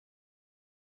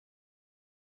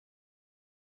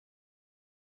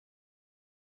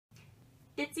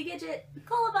Gitsy Gidget.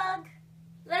 Colabug.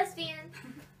 Lesbian.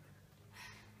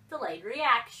 Delayed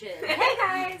reaction. Hey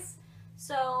guys!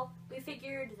 So, we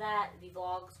figured that the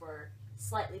vlogs were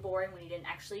slightly boring when you didn't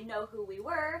actually know who we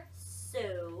were,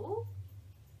 so...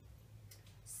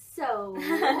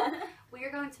 We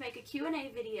are going to make a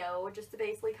Q&A video just to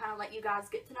basically kind of let you guys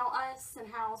get to know us and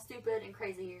how stupid and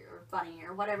crazy or funny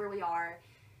or whatever we are.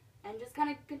 And just kind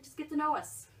of just get to know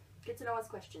us. Get to know us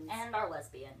questions. And our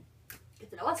lesbian.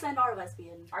 Get to know us and our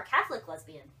lesbian. Our Catholic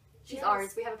lesbian. She's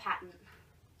ours. We have a patent.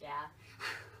 Yeah.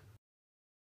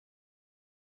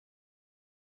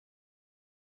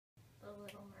 The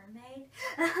Little Mermaid.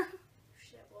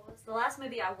 Shit, what was The last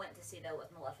movie I went to see, though, was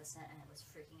Maleficent, and it was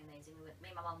freaking amazing. Me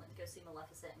and my mom went to go see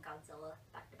Maleficent and Godzilla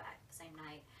back-to-back the same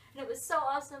night. And it was so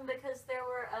awesome because there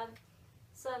were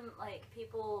some, like,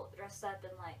 people dressed up in,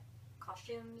 like,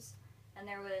 costumes. And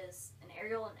there was an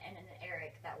Ariel and an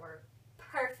Eric that were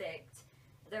perfect.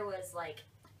 There was, like,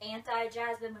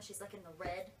 Anti-Jasmine when she's, like, in the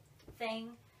red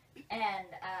thing. And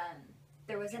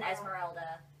there was an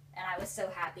Esmeralda. And I was so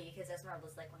happy because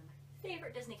Esmeralda's, like, one of my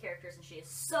favorite Disney characters, and she is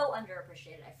so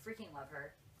underappreciated. I freaking love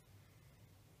her.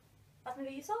 Last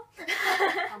movie you saw?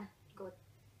 Go with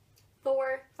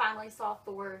Thor. Finally saw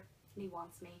Thor. And he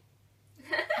wants me.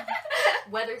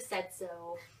 Weather said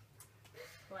so.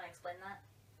 You want to explain that?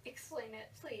 Explain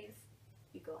it, please.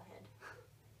 You go ahead.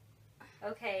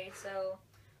 Okay, so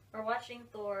we're watching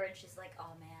Thor, and she's like,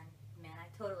 "Oh man, I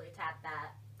totally tapped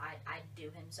that. I do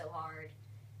him so hard."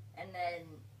 And then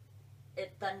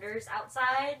it thunders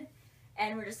outside,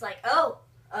 and we're just like, "Oh,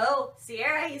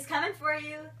 Sierra, he's coming for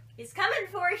you. He's coming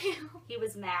for you." He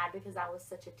was mad because I was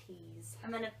such a tease.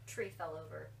 And then a tree fell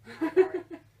over.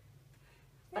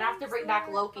 But I have to bring back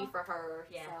Loki for her.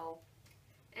 Yeah. So.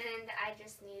 And I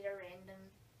just need a random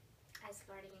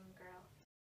Asgardian girl.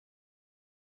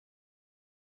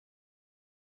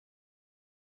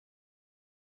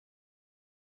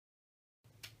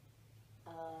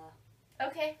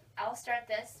 Okay, I'll start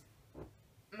this.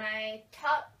 My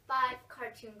top 5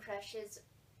 cartoon crushes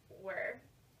were,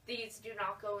 these do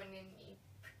not go in any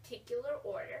particular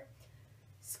order.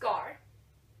 Scar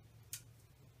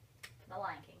The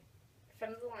Lion King.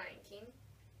 from The Lion King.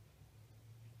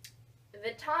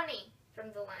 Vitani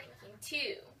from The Lion King 2.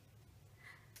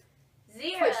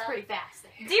 Zira Switched pretty fast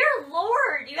there. Dear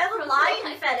Lord, you have a From lion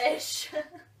Lion fetish.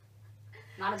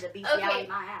 Not as a bestiality, Okay.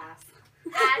 my ass.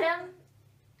 Adam,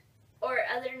 or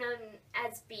other known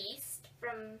as Beast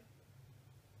from...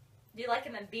 Do you like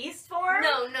him in beast form?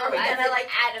 No, Are we as gonna in like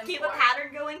Adam keep form. a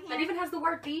pattern going here? That even has the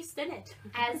word beast in it.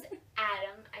 As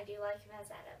Adam. I do like him as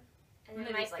Adam. And then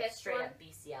my Movie's like fifth straight one, up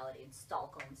bestiality and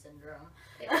Stockholm syndrome.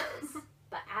 it was.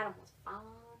 But Adam was fun.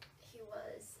 He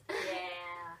was.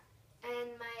 Yeah.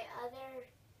 And my other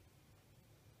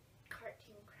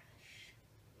cartoon crush.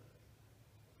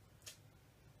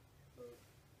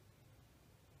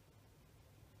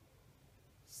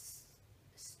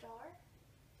 Star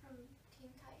from Teen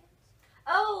Titans?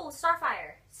 Oh,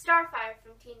 Starfire. Starfire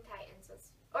from Teen Titans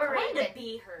was, or I wanted Raven. to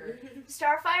be her.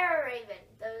 Starfire or Raven?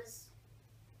 Those.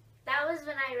 That was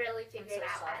when I really I'm figured so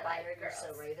out I Starfire, like you're girls.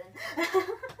 so Raven.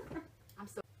 I'm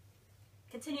so.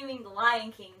 Continuing the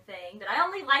Lion King thing, but I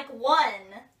only like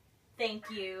one. Thank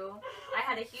you. I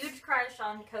had a huge crush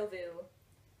on Kovu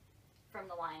from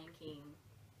the Lion King.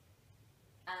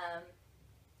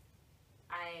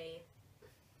 I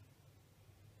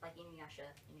like Inuyasha.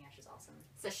 Inuyasha's awesome.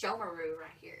 It's a Shomaru right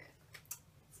here.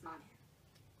 It's my man.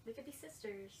 We could be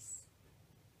sisters.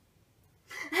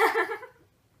 If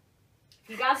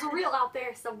you guys are real out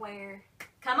there somewhere,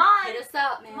 Come on! hit us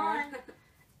up, man. Come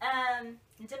on.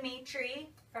 Dimitri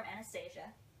from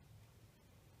Anastasia.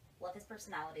 Love his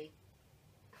personality.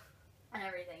 And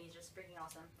everything. He's just freaking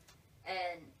awesome.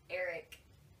 And Eric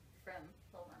from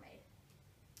Little Mermaid.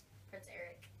 Prince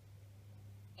Eric.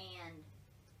 And,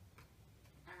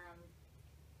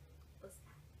 what's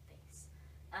that face?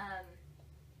 I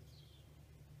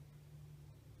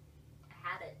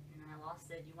had it, and then I lost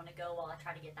it. You want to go while I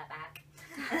try to get that back?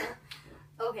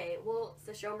 Okay, well,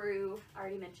 Sashomaru, I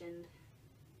already mentioned.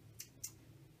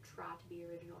 Try to be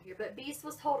original here. But Beast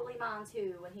was totally mine,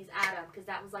 too, when he's Adam, because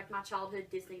that was, like, my childhood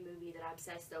Disney movie that I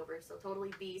obsessed over. So,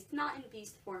 totally Beast. Not in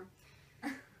Beast form.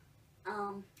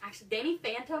 Actually, Danny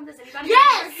Phantom, does anybody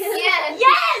Yes! remember him? Yes!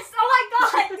 Yes! Oh my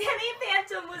god! Danny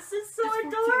Phantom was just so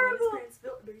adorable!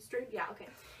 Yeah, okay.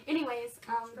 Anyways,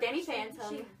 Danny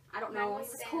Phantom, I don't know, he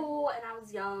was cool, and I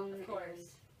was young, Of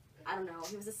course. and I don't know,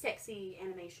 he was a sexy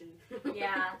animation.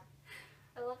 Yeah.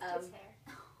 I loved his hair.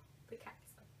 The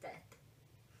cat's like dead.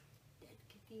 Dead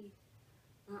kitty.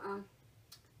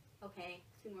 Okay,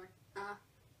 2 more. I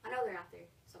know they're out there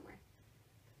somewhere.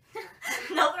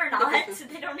 No, they're not. What?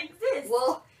 They don't exist.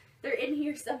 Well, they're in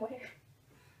here somewhere.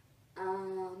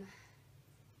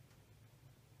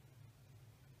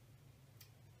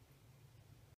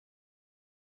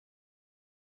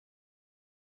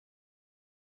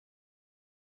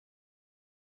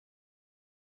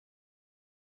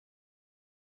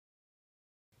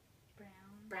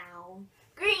 Brown.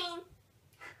 Green.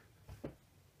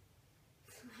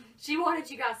 She wanted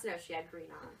you guys to know she had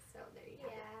green on, so there you go.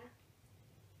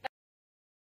 Yeah.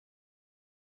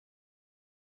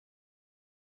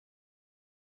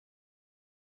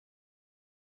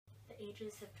 The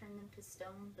ages have turned them to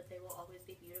stone, but they will always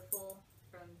be beautiful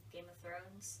from Game of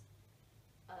Thrones.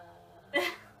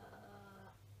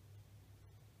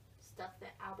 Stuff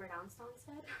that Albert Einstein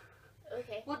said.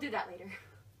 Okay. We'll do that later.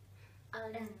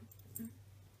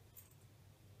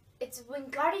 It's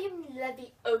Wingardium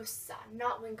Leviosa,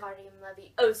 not Wingardium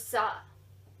Leviosa.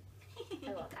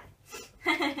 I love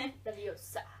that.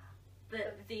 Leviosa.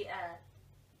 The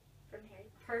From Harry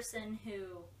Potter. person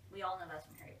who we all know that's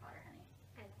from Harry Potter,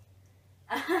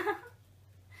 I honey.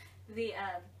 The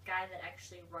guy that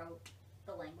actually wrote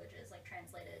the languages, like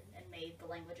translated and made the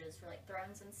languages for like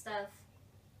thrones and stuff,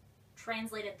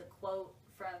 translated the quote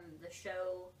from the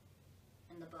show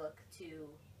and the book to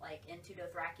like into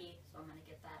Dothraki, so I'm gonna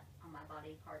get that on my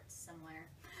body parts somewhere.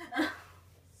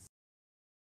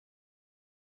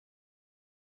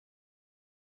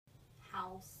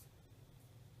 House.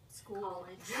 School.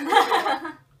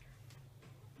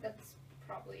 That's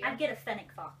probably it. I'd get a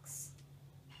fennec fox.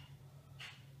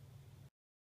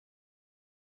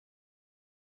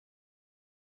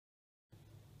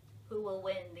 Who will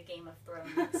win the Game of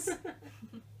Thrones?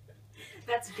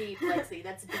 That's deep, Lexi.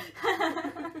 That's deep.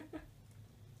 I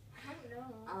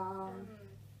don't know.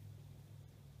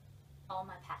 All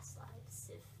my past lives,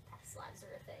 if past lives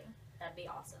are a thing. That'd be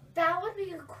awesome. That would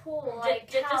be cool.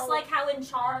 Just like how in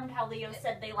Charmed, how Leo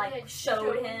said they like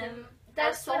showed him.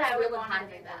 That's what I would want how to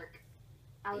do do. they That. work.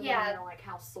 I would Yeah. want to know like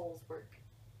how souls work.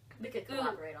 We could Ooh.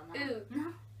 collaborate on that.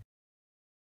 Ooh.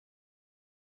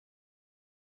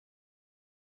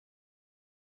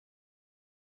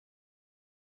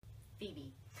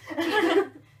 Phoebe.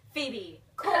 Phoebe.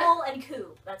 Cole and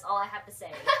Coop. That's all I have to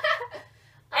say.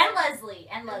 And Leslie.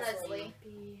 And Leslie.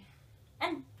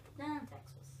 And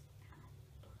Tex was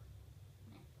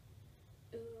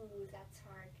Ooh, that's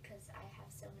hard because I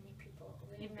have so many people.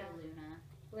 You'd be Luna.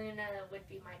 Luna would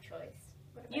be my choice.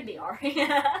 What about You'd be you?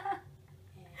 Arya.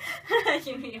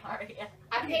 You'd be Arya.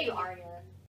 I'd Hey. be Arya.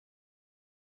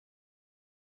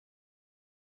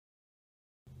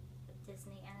 The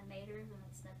Disney animators, and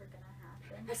it's never gonna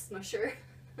happen. A smusher.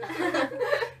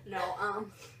 No,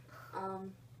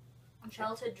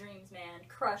 Childhood dreams, man.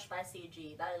 Crushed by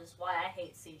CG. That is why I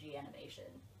hate CG animation.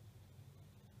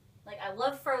 Like, I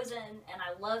love Frozen, and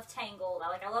I love Tangled.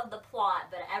 I love the plot,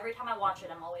 but every time I watch it,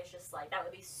 I'm always just like, that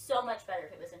would be so much better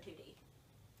if it was in 2D.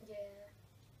 Yeah.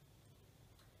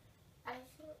 I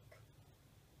think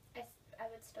I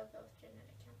would still go with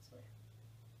genetic counselor.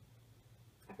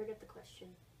 I forget the question.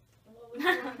 What would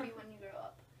you want to be when you grow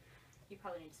up? You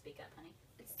probably need to speak up, honey.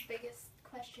 It's the biggest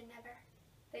question ever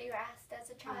that you were asked as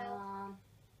a child.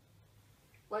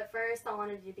 Well, at first I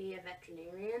wanted to be a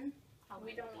veterinarian,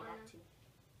 We don't wanna. that too.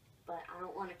 but I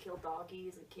don't want to kill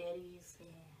doggies and kitties. Yeah,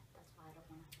 that's why I don't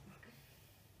want to.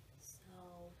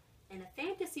 So, in a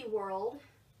fantasy world,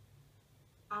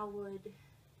 I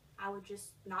would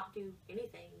just not do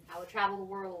anything. I would travel the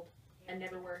world and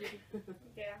never work.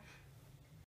 Yeah.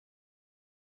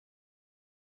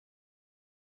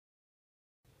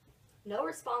 No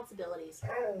responsibilities.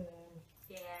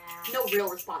 Yeah. No real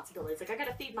responsibilities. Like, I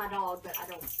gotta feed my dog, but I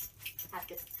don't have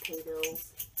to pay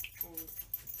bills and go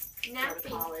to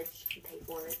Napping. college and pay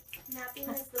for it. Napping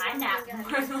is the I one nap thing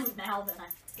more now than I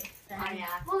did then. Oh, yeah.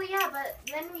 Well, yeah, but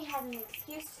then we had an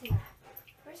excuse to nap.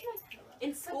 Where's my pillow?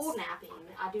 In school napping,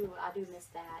 I do miss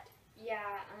that. Yeah,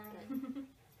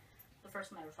 The first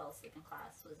time I ever fell asleep in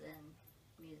class was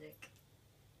in music.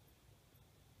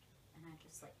 And I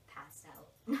just, like, passed out.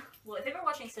 Well, if you were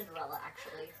watching Cinderella,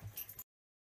 actually.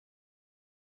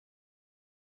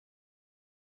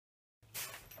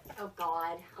 Oh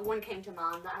God, one came to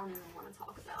mind, but I don't even want to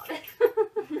talk about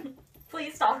it.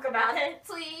 Please talk about it.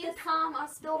 Please. The time I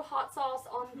spilled hot sauce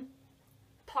on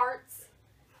parts,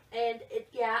 and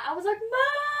I was like,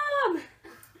 Mom.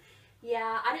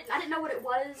 Yeah, I didn't know what it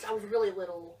was. I was really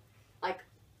little, like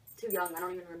too young. I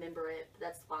don't even remember it. But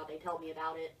that's why they told me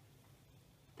about it.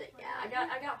 But yeah, I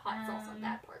got hot sauce on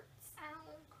that part.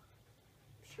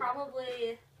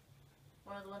 Probably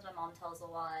one of the ones my mom tells a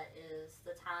lot is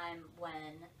the time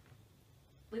when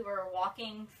we were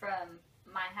walking from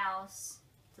my house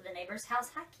to the neighbor's house.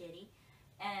 Hi, kitty.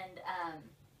 and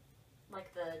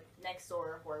like the next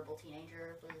door horrible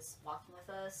teenager was walking with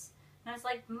us, and I was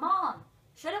like, Mom,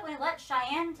 shouldn't we let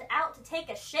Cheyenne out to take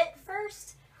a shit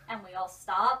first? And we all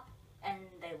stop, and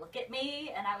they look at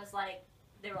me, and I was like,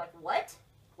 they were like, what?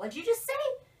 What'd you just say?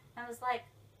 And I was like,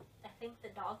 I think the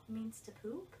dog means to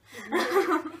poop.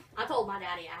 I told my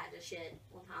daddy I had to shit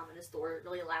one time in a store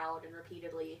really loud and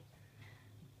repeatedly.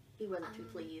 He wasn't too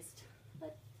pleased.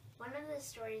 But one of the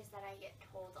stories that I get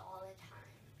told all the time.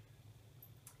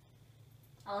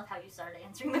 I love how you started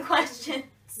answering the questions.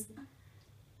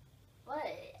 What?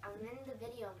 I'm in the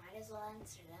video. Might as well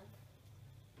answer them.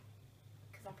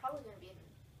 Because I'm probably going to be in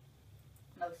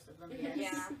Most of them,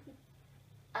 yes.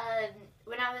 Yeah.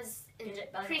 When I was in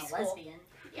preschool. A lesbian.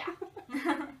 Yeah.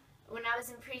 When I was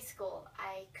in preschool,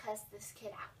 I cussed this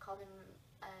kid out, called him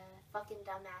a fucking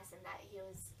dumbass, and that he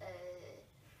was,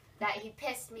 that he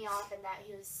pissed me off, and that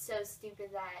he was so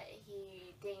stupid that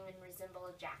he didn't even resemble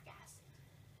a jackass.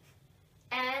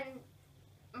 And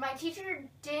my teacher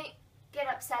didn't get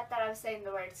upset that I was saying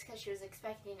the words because she was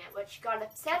expecting it. What she got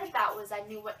upset about was I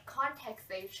knew what context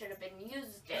they should have been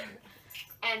used in.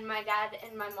 And my dad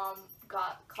and my mom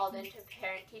got called into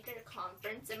parent-teacher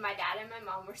conference, and my dad and my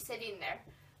mom were sitting there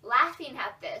laughing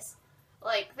at this.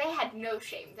 Like, they had no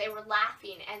shame. They were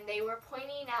laughing, and they were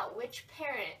pointing out which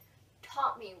parent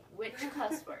taught me which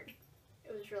cuss word.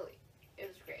 It was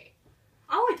great.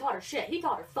 I only taught her shit. He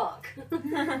taught her fuck.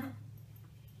 Bye.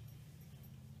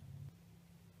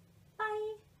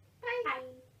 Bye. Bye.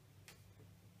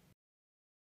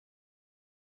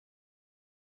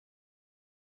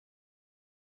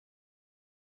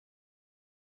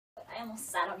 I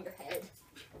almost sat on your head.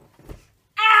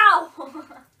 Ow!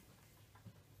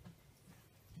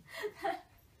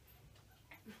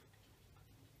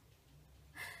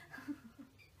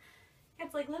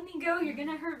 It's like, let me go, you're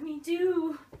gonna hurt me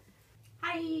too.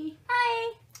 Hi.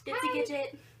 Hi! Ditsy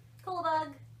Gidget. Cool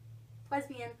bug.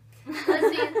 Lesbian.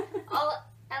 Lesbian.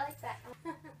 I like that.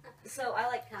 So I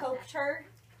like Not poked her.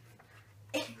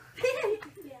 Yeah.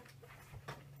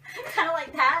 Kind of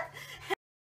like that.